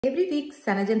Every week,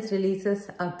 SHADOWSENSE releases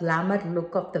a glamour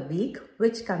look of the week,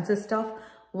 which consists of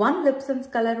one LIPSENSE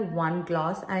color, one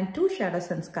gloss and two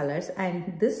SHADOWSENSE colors.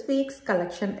 And this week's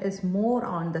collection is more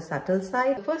on the subtle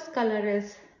side. The first color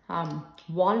is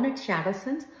Walnut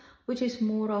SHADOWSENSE, which is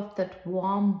more of that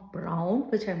warm brown,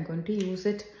 which I'm going to use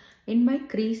it in my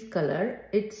crease color.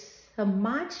 It's a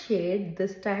matte shade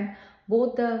this time.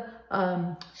 Both the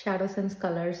SHADOWSENSE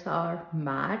colors are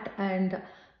matte, and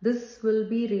this will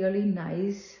be really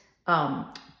nice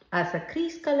as a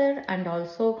crease color. And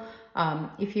also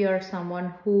if you are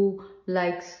someone who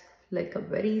likes like a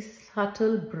very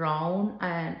subtle brown,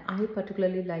 and I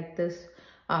particularly like this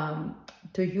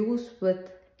to use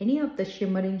with any of the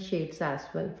shimmering shades as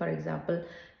well. For example,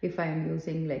 if I am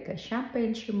using like a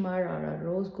champagne shimmer or a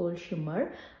rose gold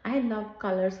shimmer, I love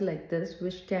colors like this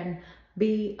which can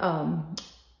be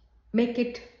make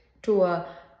it to a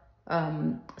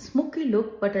smoky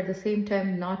look, but at the same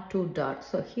time not too dark.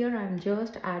 So here I'm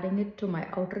just adding it to my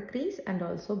outer crease and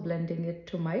also blending it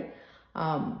to my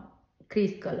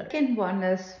crease color. Second one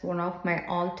is one of my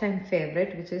all-time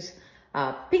favorite, which is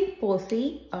pink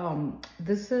POSEY.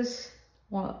 This is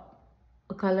a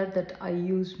color that I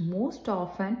use most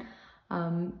often.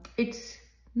 It's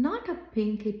not a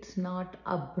pink, it's not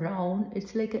a brown,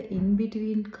 it's like an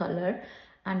in-between color,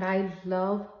 and I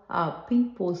love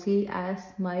pink POSEY as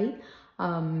my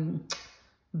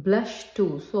blush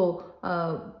too. So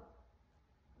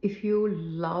if you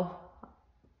love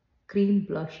cream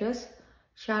blushes,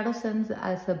 SHADOWSENSE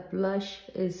as a blush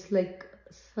is like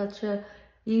such a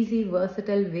easy,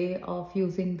 versatile way of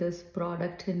using this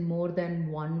product in more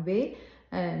than one way,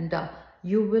 and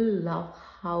you will love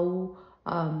how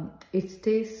it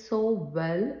stays so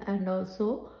well. And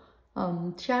also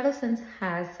SHADOWSENSE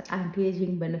has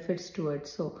anti-aging benefits to it.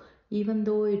 So even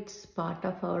though it's part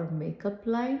of our makeup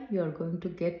line, you're going to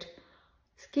get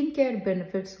skincare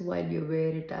benefits while you wear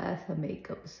it as a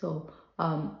makeup. So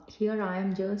here I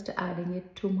am just adding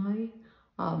it to my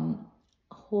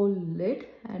whole lid,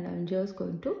 and I'm just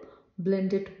going to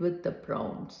blend it with the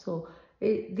brown. So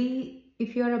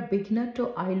if you're a beginner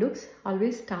to eye looks,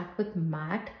 always start with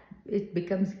matte. It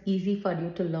becomes easy for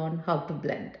you to learn how to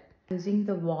blend. Using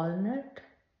the walnut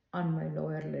on my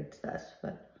lower lids as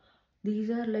well. These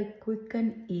are like quick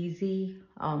and easy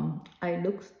eye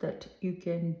looks that you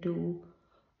can do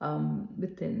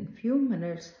within few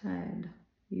minutes, and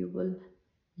you will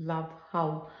love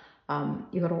how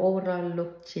your overall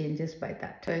look changes by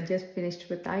that. So I just finished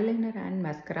with eyeliner and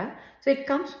mascara. So it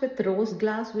comes with rose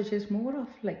glass, which is more of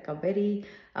like a very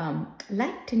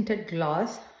light tinted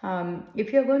gloss.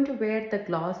 If you're going to wear the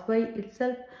gloss by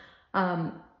itself,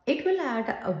 it will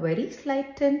add a very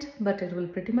slight tint, but it will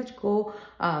pretty much go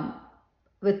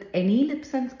with any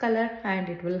LIPSENSE color, and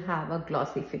it will have a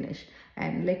glossy finish.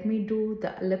 And let me do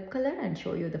the lip color and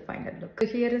show you the final look. So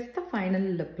here is the final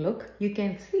lip look. You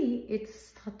can see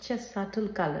it's such a subtle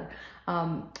color.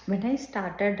 When I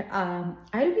started, I'll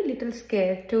be a little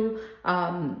scared to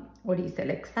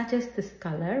suggest this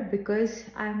color, because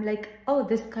I'm like, oh,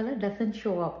 this color doesn't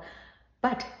show up.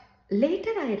 But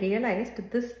later I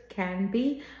realized this can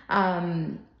be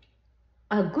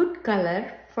a good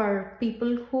color for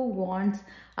people who want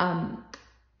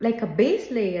like a base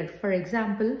layer. For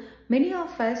example, many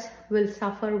of us will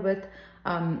suffer with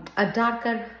a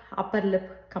darker upper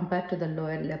lip compared to the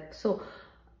lower lip. So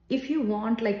if you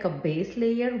want like a base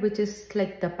layer, which is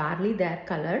like the barley there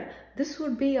color, this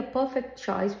would be a perfect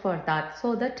choice for that,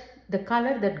 so that the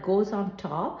color that goes on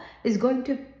top is going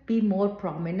to be more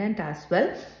prominent as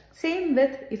well. Same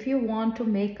with if you want to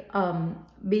make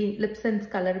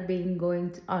LIPSENSE color being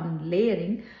going on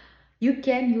layering, you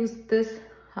can use this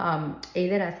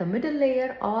either as a middle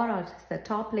layer or as the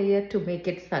top layer to make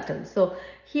it subtle. So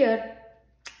here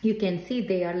you can see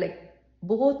they are like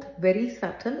both very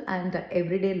subtle and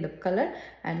everyday lip color.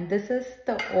 And this is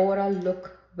the overall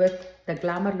look with the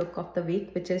glamour look of the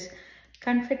week, which is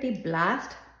Confetti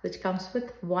Blast, which comes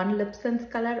with one LIPSENSE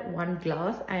color, one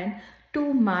gloss and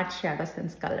two matte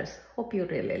SHADOWSENSE colors. Hope you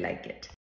really like it.